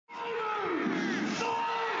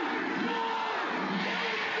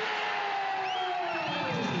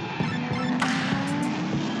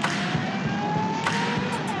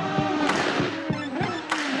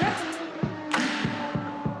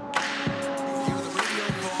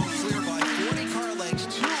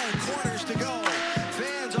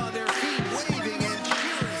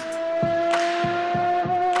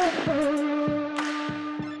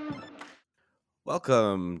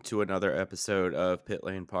Welcome to another episode of Pit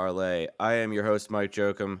Lane Parlay. I am your host, Mike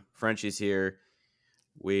Jokum. Frenchie's here.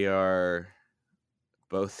 We are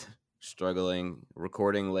both struggling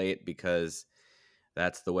recording late because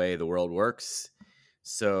that's the way the world works.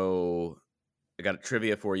 So I got a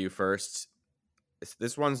trivia for you first.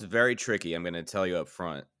 This one's very tricky. I'm going to tell you up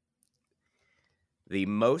front. The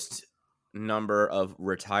most number of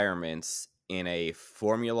retirements in a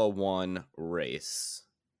Formula One race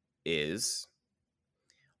is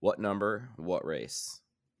what number, what race?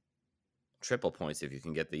 Triple points if you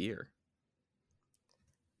can get the year.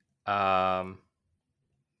 That's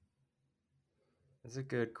a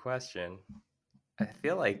good question. I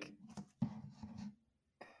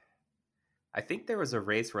think there was a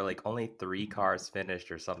race where like only 3 cars finished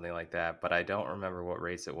or something like that, but I don't remember what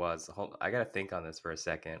race it was. I gotta think on this for a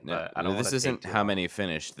second, No, but I don't want this to take isn't too how long. many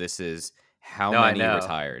finished. This is how No, I many know.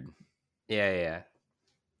 retired. Yeah.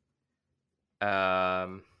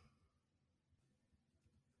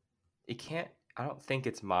 It can't. I don't think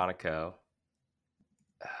it's Monaco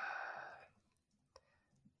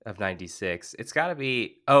of '96. It's got to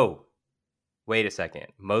be. Oh, wait a second.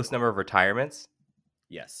 Most number of retirements.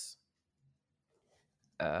 Yes.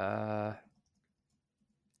 Uh,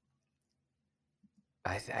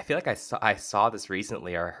 I feel like I saw this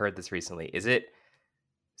recently or I heard this recently. Is it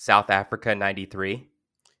South Africa '93?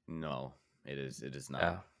 No, it is not.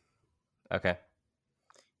 Oh, okay.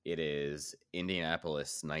 It is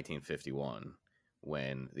Indianapolis 1951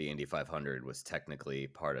 when the Indy 500 was technically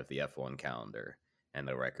part of the F1 calendar and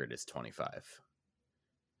the record is 25.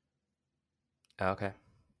 Okay.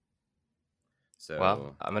 Well,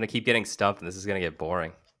 So, I'm gonna keep getting stumped, and this is gonna get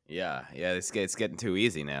boring. yeah, it's getting too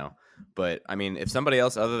easy now. But I mean, if somebody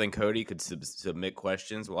else other than Cody could submit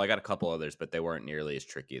questions, well, I got a couple others, but they weren't nearly as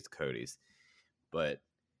tricky as Cody's. But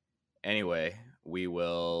anyway, we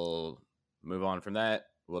will move on from that.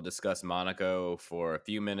 We'll discuss Monaco for a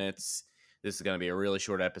few minutes. This is going to be a really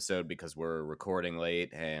short episode because we're recording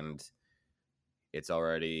late and it's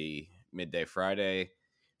already midday Friday.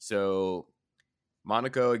 So,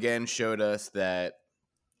 Monaco again showed us that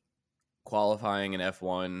qualifying in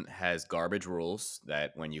F1 has garbage rules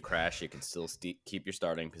that when you crash, you can still keep your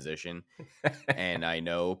starting position. And I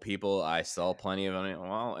know I saw plenty of them.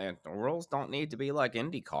 Well, the rules don't need to be like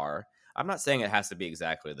IndyCar. I'm not saying it has to be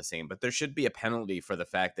exactly the same, but there should be a penalty for the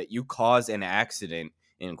fact that you cause an accident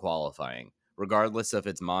in qualifying, regardless if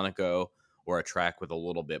it's Monaco or a track with a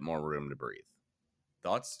little bit more room to breathe.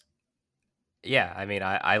 Thoughts? Yeah, I mean,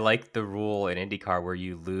 I like the rule in IndyCar where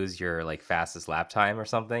you lose your like fastest lap time or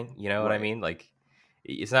something. You know what I Right. mean? Like,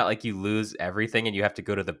 it's not like you lose everything and you have to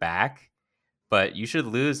go to the back, but you should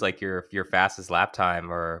lose like your fastest lap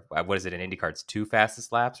time or what is it in IndyCar? It's 2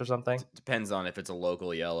 fastest laps or something. Depends on if it's a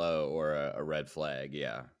local yellow or a red flag.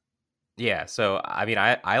 Yeah. Yeah, so I mean,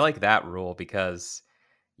 I like that rule because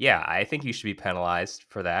yeah, I think you should be penalized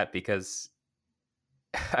for that because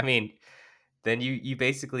I mean, then you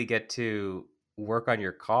basically get to work on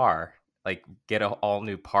your car, like get all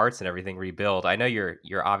new parts and everything rebuild. I know you're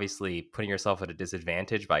obviously putting yourself at a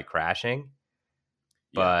disadvantage by crashing,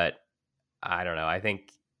 Yeah. but I don't know. I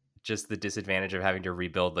think just the disadvantage of having to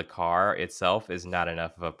rebuild the car itself is not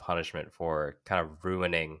enough of a punishment for kind of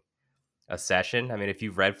ruining a session. I mean, if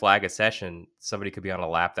you red flag a session, somebody could be on a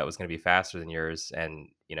lap that was going to be faster than yours, and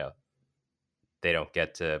they don't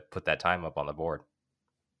get to put that time up on the board.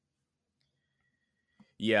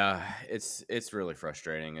 Yeah, it's really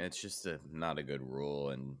frustrating. It's just not a good rule.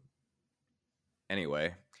 And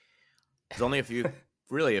anyway, there's only a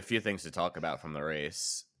few things to talk about from the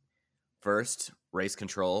race. First, race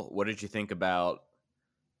control. What did you think about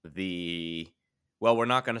the? Well, we're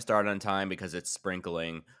not going to start on time because it's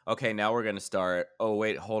sprinkling. Okay, now we're going to start. Oh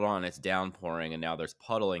wait, hold on, it's downpouring, and now there's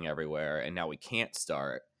puddling everywhere, and now we can't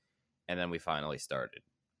start. And then we finally started.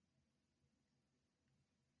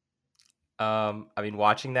 I mean,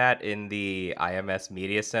 watching that in the IMS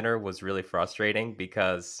Media Center was really frustrating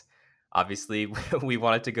because obviously we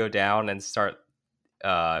wanted to go down and start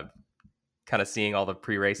uh, kind of seeing all the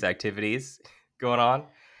pre-race activities going on,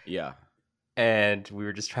 Yeah, and we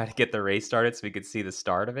were just trying to get the race started so we could see the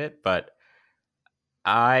start of it. But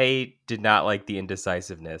I did not like the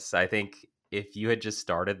indecisiveness. I think if you had just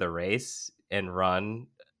started the race and run,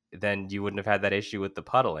 then you wouldn't have had that issue with the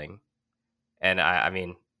puddling. And I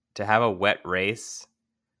mean, to have a wet race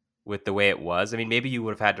with the way it was. I mean, maybe you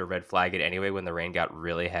would have had to red flag it anyway when the rain got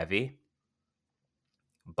really heavy,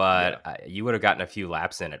 yeah. but you would have gotten a few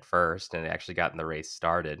laps in at first and actually gotten the race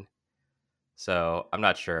started. So I'm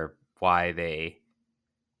not sure why they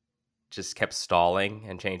just kept stalling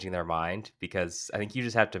and changing their mind because I think you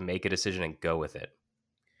just have to make a decision and go with it.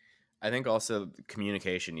 I think also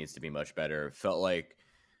communication needs to be much better. It felt like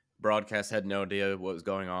broadcast had no idea what was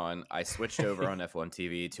going on. I switched over on F1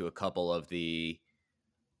 TV to a couple of the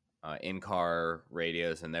in-car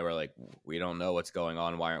radios, and they were like, "We don't know what's going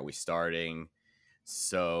on. Why aren't we starting?"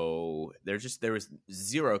 So there was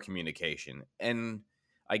zero communication, and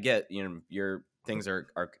I get your things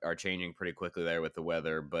are changing pretty quickly there with the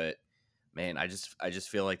weather, but man, I just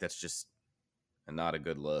feel like that's just not a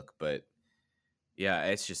good look. But yeah,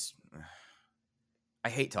 it's just I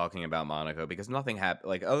hate talking about Monaco because nothing happened.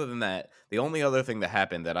 Like, other than that, the only other thing that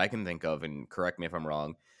happened that I can think of, and correct me if I'm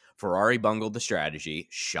wrong, Ferrari bungled the strategy.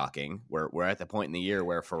 Shocking. We're at the point in the year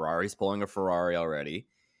where Ferrari's pulling a Ferrari already.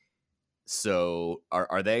 So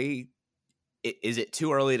are they? Is it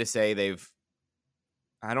too early to say they've?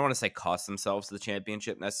 I don't want to say cost themselves the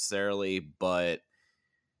championship necessarily, but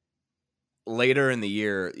later in the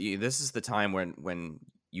year, this is the time when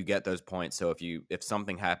you get those points. So if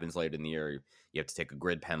something happens late in the year, you have to take a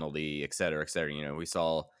grid penalty, et cetera, et cetera. We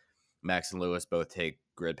saw Max and Lewis both take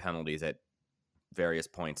grid penalties at various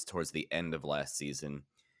points towards the end of last season.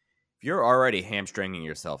 If you're already hamstringing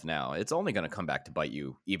yourself now, it's only going to come back to bite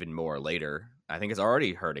you even more later. I think it's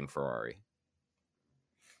already hurting Ferrari.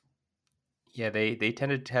 Yeah, they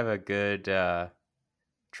tended to have a good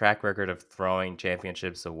track record of throwing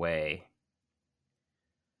championships away.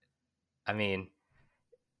 I mean,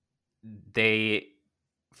 they,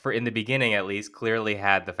 for in the beginning at least, clearly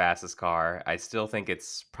had the fastest car. I still think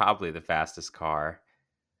it's probably the fastest car,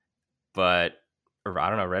 but I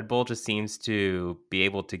don't know. Red Bull just seems to be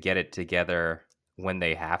able to get it together when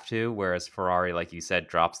they have to, whereas Ferrari, like you said,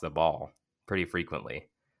 drops the ball pretty frequently.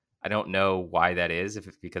 I don't know why that is. If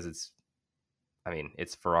it's because it's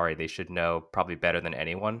Ferrari. They should know probably better than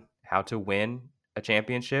anyone how to win a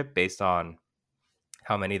championship based on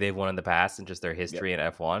how many they've won in the past and just their Yep. history in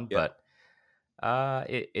F1. Yep. But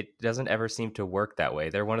it doesn't ever seem to work that way.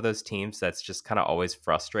 They're one of those teams that's just kind of always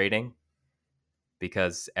frustrating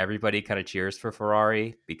because everybody kind of cheers for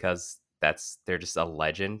Ferrari because they're just a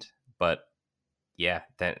legend. But yeah,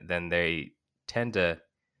 then they tend to.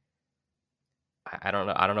 I don't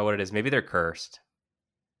know. I don't know what it is. Maybe they're cursed.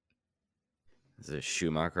 Is it a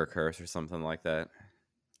Schumacher curse or something like that?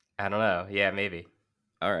 I don't know. Yeah, maybe.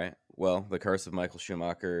 All right. Well, the curse of Michael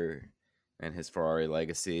Schumacher and his Ferrari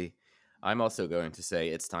legacy. I'm also going to say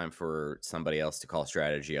it's time for somebody else to call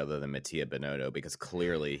strategy other than Mattia Binotto because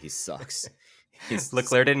clearly he sucks.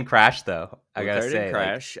 Leclerc didn't crash though. I gotta Leclerc didn't say, like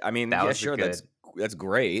crash. I mean, that yeah, was sure, good. that's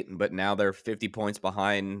great, but now they're 50 points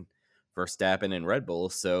behind Verstappen and Red Bull,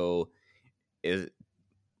 so it's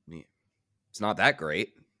not that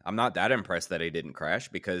great. I'm not that impressed that he didn't crash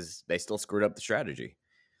because they still screwed up the strategy.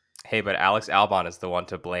 Hey, but Alex Albon is the one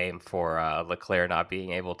to blame for Leclerc not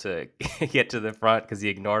being able to get to the front because he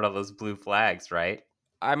ignored all those blue flags, right?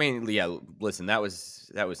 I mean, yeah, listen, that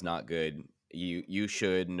was not good. You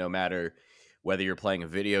should, no matter whether you're playing a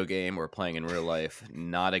video game or playing in real life,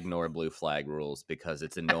 not ignore blue flag rules because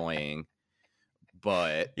it's annoying.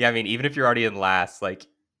 But Yeah, I mean, even if you're already in last, like,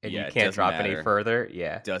 and you yeah, it can't doesn't drop any matter. further,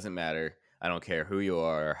 yeah. Doesn't matter. I don't care who you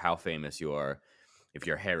are or how famous you are. If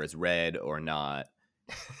your hair is red or not,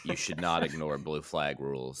 you should not ignore blue flag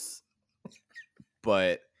rules.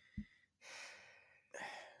 But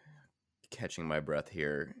catching my breath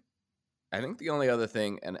here, I think the only other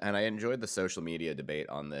thing, and I enjoyed the social media debate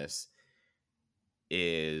on this,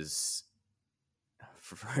 is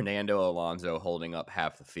Fernando Alonso holding up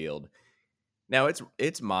half the field. Now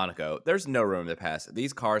it's Monaco. There's no room to pass.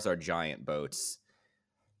 These cars are giant boats.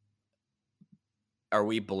 Are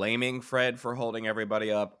we blaming Fred for holding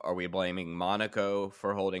everybody up? Are we blaming Monaco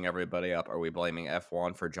for holding everybody up? Are we blaming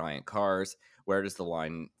F1 for giant cars? Where does the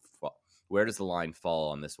line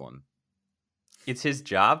fall on this one? It's his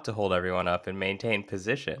job to hold everyone up and maintain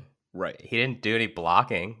position. Right. He didn't do any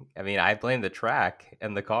blocking. I mean, I blame the track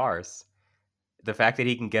and the cars. The fact that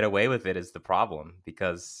he can get away with it is the problem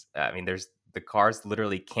because, I mean, the cars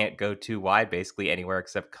literally can't go too wide basically anywhere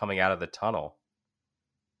except coming out of the tunnel.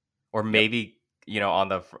 Or Yep. maybe, on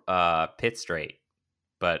the pit straight.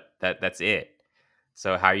 But that's it.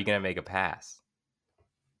 So how are you going to make a pass?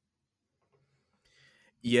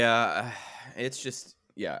 Yeah, it's just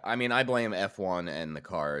yeah. I mean, I blame F1 and the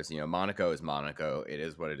cars. Monaco is Monaco. It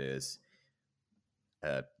is what it is.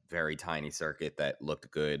 A very tiny circuit that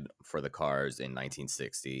looked good for the cars in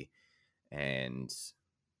 1960, and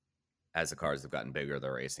as the cars have gotten bigger,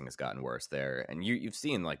 the racing has gotten worse there. And you've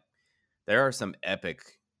seen like there are some epic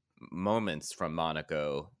moments from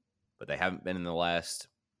Monaco, but they haven't been in the last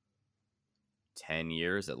 10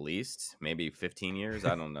 years at least, maybe 15 years.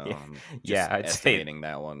 I don't know. Yeah, I'm just yeah, I'd say estimating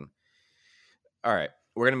that one. All right.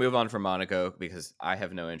 we're going to move on from Monaco because I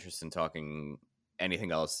have no interest in talking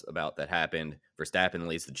anything else about that happened. Verstappen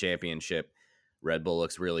leads the championship. Red Bull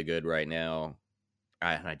looks really good right now.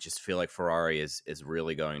 And I just feel like Ferrari is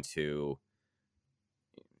really going to.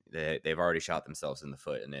 They've already shot themselves in the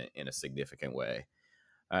foot in a significant way.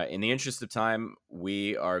 In the interest of time,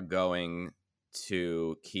 we are going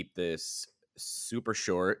to keep this super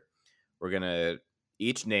short. We're going to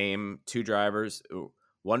each name two drivers.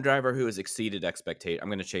 One driver who has exceeded expectation. I'm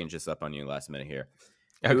going to change this up on you last minute here.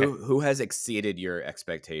 Okay. Who has exceeded your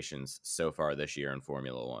expectations so far this year in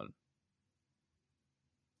Formula One?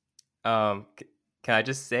 Can I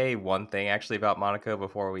just say one thing actually about Monaco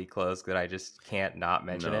before we close that I just can't not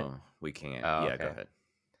mention it? No, we can't. Oh, Yeah, okay. go ahead.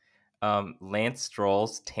 Lance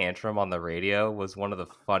Stroll's tantrum on the radio was one of the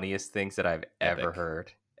funniest things that I've ever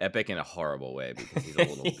heard. Epic in a horrible way because he's a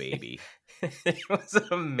little baby. It was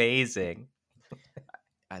amazing.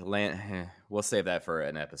 We'll save that for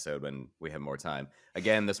an episode when we have more time.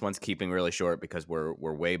 Again, this one's keeping really short because we're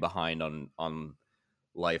way behind on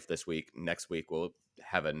life this week. Next week we'll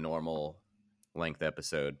have a normal length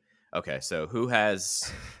episode. Okay, so who has?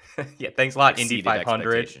 Yeah, thanks a lot, Indy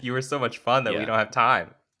 500. You were so much fun that we don't have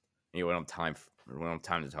time. We don't have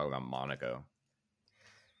time to talk about Monaco.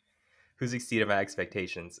 Who's exceeded my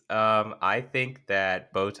expectations? I think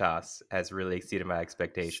that Bottas has really exceeded my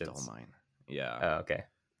expectations. Still mine. Yeah. Oh, okay.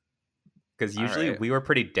 Because usually we were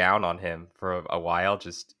pretty down on him for a while,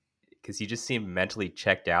 just because he just seemed mentally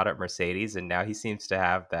checked out at Mercedes, and now he seems to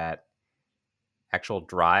have that actual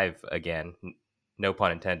drive again. No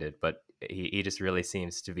pun intended, but he just really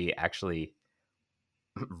seems to be actually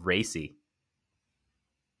racy.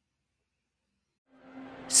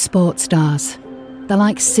 Sports stars. They're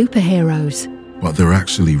like superheroes. But they're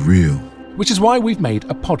actually real. Which is why we've made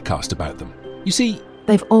a podcast about them. You see,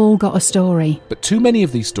 they've all got a story. But too many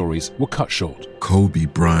of these stories were cut short. Kobe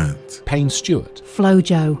Bryant. Payne Stewart.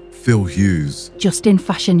 Flojo. Phil Hughes. Justin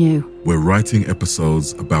Fashanu. We're writing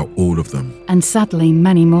episodes about all of them. And sadly,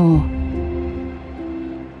 many more.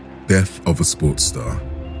 Death of a Sports Star.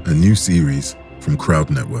 A new series from Crowd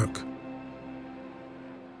Network.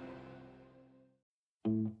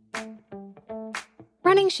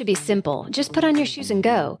 Running should be simple. Just put on your shoes and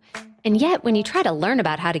go. And yet, when you try to learn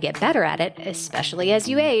about how to get better at it, especially as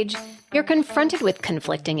you age, you're confronted with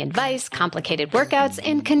conflicting advice, complicated workouts,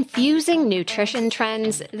 and confusing nutrition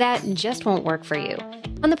trends that just won't work for you.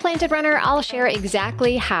 On The Planted Runner, I'll share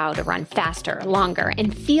exactly how to run faster, longer,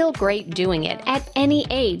 and feel great doing it at any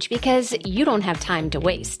age because you don't have time to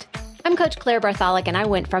waste. I'm Coach Claire Bartholic, and I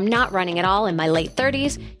went from not running at all in my late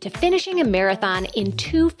 30s to finishing a marathon in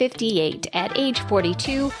 2:58 at age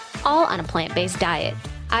 42, all on a plant-based diet.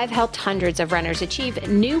 I've helped hundreds of runners achieve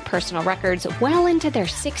new personal records well into their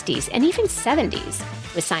 60s and even 70s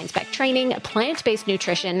with science-backed training, plant-based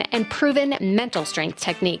nutrition, and proven mental strength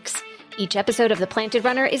techniques. Each episode of The Planted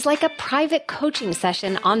Runner is like a private coaching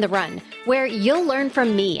session on the run, where you'll learn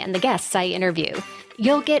from me and the guests I interview.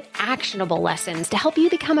 You'll get actionable lessons to help you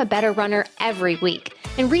become a better runner every week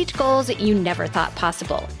and reach goals that you never thought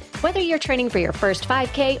possible. Whether you're training for your first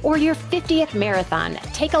 5K or your 50th marathon,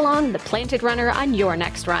 take along The Planted Runner on your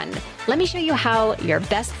next run. Let me show you how your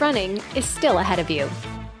best running is still ahead of you.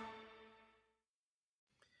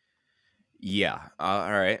 Yeah.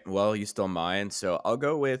 All right. Well, you stole mine. So I'll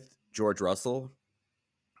go with George Russell.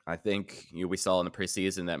 I think we saw in the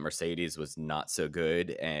preseason that Mercedes was not so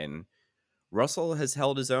good, and Russell has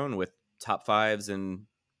held his own with top fives in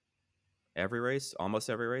every race, almost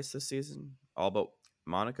every race this season, all but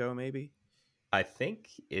Monaco, maybe. I think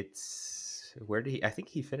I think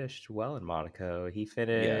he finished well in Monaco. He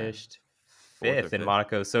finished fifth in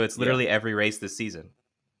Monaco. So it's literally every race this season.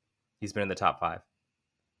 He's been in the top five.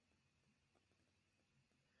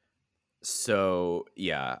 So,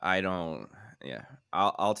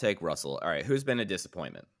 I'll take Russell. All right. Who's been a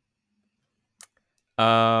disappointment?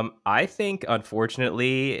 I think,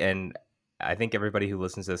 unfortunately, and I think everybody who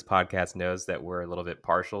listens to this podcast knows that we're a little bit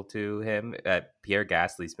partial to him. Pierre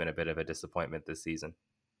Gasly's been a bit of a disappointment this season.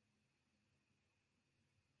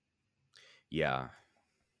 Yeah.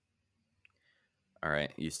 All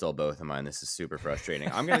right. You stole both of mine. This is super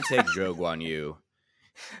frustrating. I'm going to take Zhou Guanyu.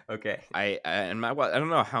 Okay. I don't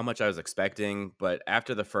know how much I was expecting, but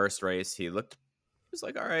after the first race, he was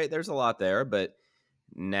like, all right, there's a lot there, but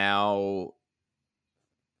now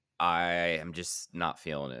I am just not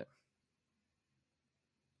feeling it.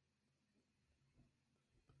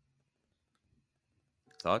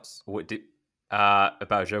 Thoughts? What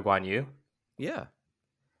about Zhou Guanyu? Yeah.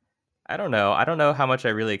 I don't know. I don't know how much I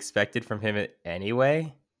really expected from him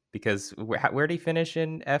anyway, because where did he finish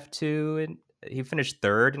in F2? And he finished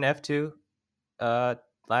third in F2.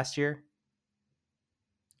 last year.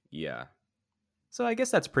 Yeah. So I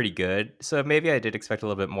guess that's pretty good. So maybe I did expect a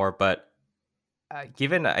little bit more, but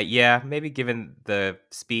given the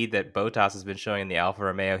speed that Bottas has been showing in the Alfa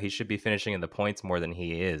Romeo, he should be finishing in the points more than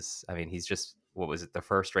he is. I mean, he's just, what was it, the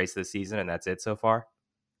first race of the season, and that's it so far?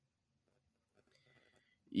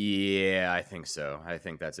 Yeah, I think so. I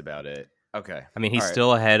think that's about it. Okay. I mean, he's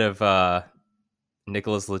still ahead of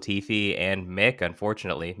Nicholas Latifi and Mick,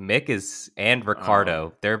 unfortunately. Mick and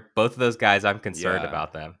Ricciardo. They're both of those guys, I'm concerned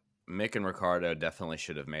about them. Mick and Ricciardo definitely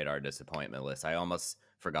should have made our disappointment list. I almost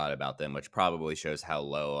forgot about them, which probably shows how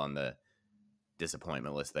low on the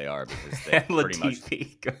disappointment list they are, because they pretty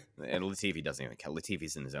Latifi. much. And Latifi doesn't even count.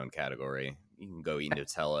 Latifi's in his own category. You can go eat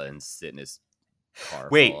Nutella and sit in his car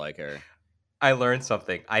for all I care. I learned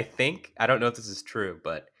something. I don't know if this is true,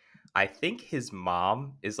 but I think his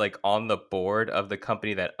mom is like on the board of the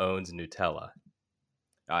company that owns Nutella.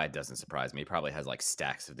 It doesn't surprise me. He probably has like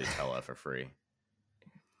stacks of Nutella for free.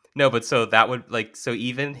 No, but so that would so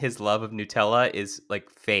even his love of Nutella is like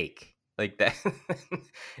fake. Like that.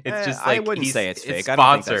 It's just like, I wouldn't say it's fake.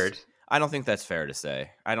 Sponsored. I don't think that's fair to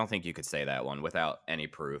say. I don't think you could say that one without any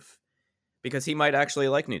proof, because he might actually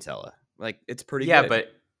like Nutella. Like, it's pretty good.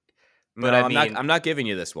 But no, I'm not giving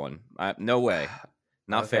you this one. No way.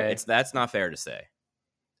 Not fair. That's not fair to say.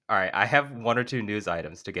 All right, I have one or two news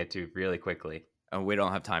items to get to really quickly. And we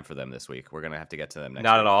don't have time for them this week. We're gonna have to get to them next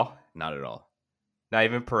week. Not at all. Not at all. Not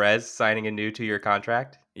even Perez signing a new 2-year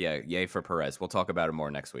contract? Yeah, yay for Perez. We'll talk about it more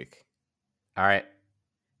next week. All right.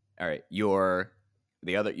 Your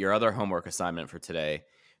other homework assignment for today: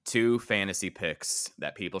 2 fantasy picks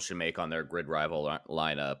that people should make on their grid rival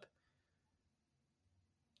lineup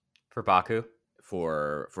for Baku.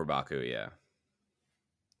 For Baku, yeah.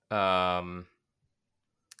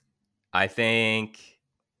 I think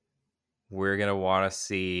we're gonna want to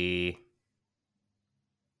see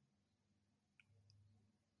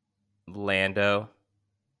Lando.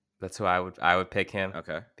 That's who I would pick him.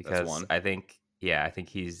 Okay, because that's one. I think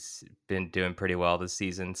he's been doing pretty well this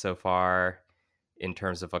season so far in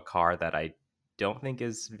terms of a car that I don't think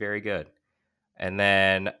is very good. And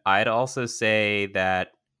then I'd also say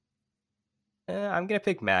that I'm gonna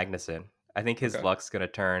pick Magnussen. I think his luck's gonna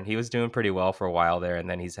turn. He was doing pretty well for a while there, and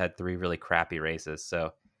then he's had 3 really crappy races,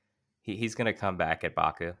 so he's gonna come back at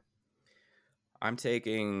Baku. I'm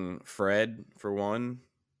taking Fred for one.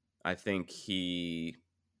 I think he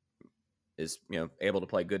is, able to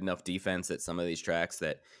play good enough defense at some of these tracks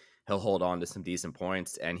that he'll hold on to some decent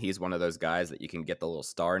points, and he's one of those guys that you can get the little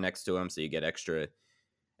star next to him, so you get extra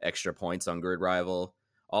points on Grid Rival.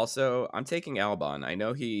 Also, I'm taking Albon. I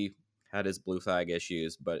know he had his blue flag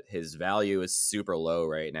issues, but his value is super low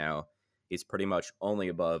right now. He's pretty much only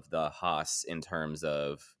above the Haas in terms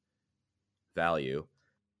of value.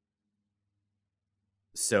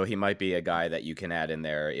 So he might be a guy that you can add in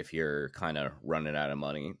there if you're kind of running out of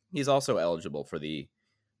money. He's also eligible for the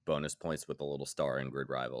bonus points with the little star in Grid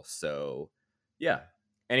Rival. So, yeah.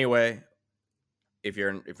 Anyway, if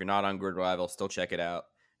you're not on Grid Rival, still check it out.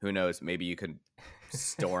 Who knows? Maybe you could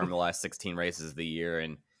storm the last 16 races of the year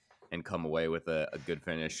and come away with a good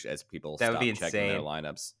finish as people stop checking their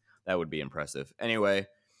lineups. That would be impressive. Anyway,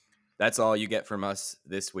 that's all you get from us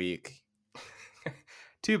this week.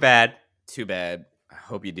 Too bad. I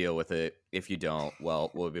hope you deal with it. If you don't,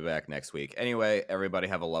 well, we'll be back next week. Anyway, everybody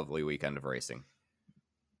have a lovely weekend of racing.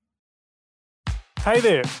 Hey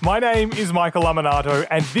there, my name is Michael Laminato,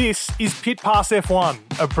 and this is Pit Pass F1,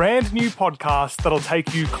 a brand new podcast that'll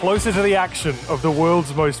take you closer to the action of the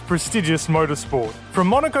world's most prestigious motorsport. From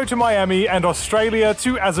Monaco to Miami and Australia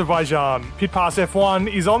to Azerbaijan, Pit Pass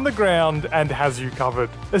F1 is on the ground and has you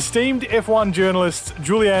covered. Esteemed F1 journalists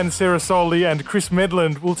Julianne Cerasoli and Chris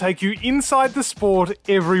Medland will take you inside the sport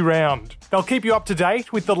every round. They'll keep you up to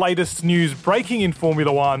date with the latest news breaking in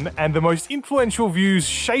Formula One and the most influential views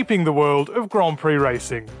shaping the world of Grand Prix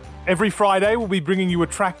racing. Every Friday, we'll be bringing you a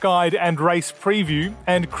track guide and race preview,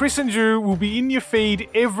 and Chris and Ju will be in your feed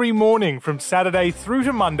every morning from Saturday through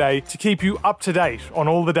to Monday to keep you up to date on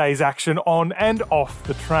all the day's action on and off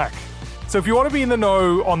the track. So if you want to be in the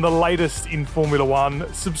know on the latest in Formula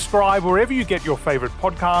One, subscribe wherever you get your favourite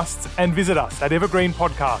podcasts and visit us at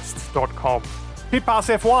evergreenpodcasts.com. Pit Pass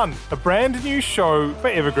F1, a brand new show for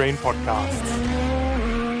Evergreen Podcasts.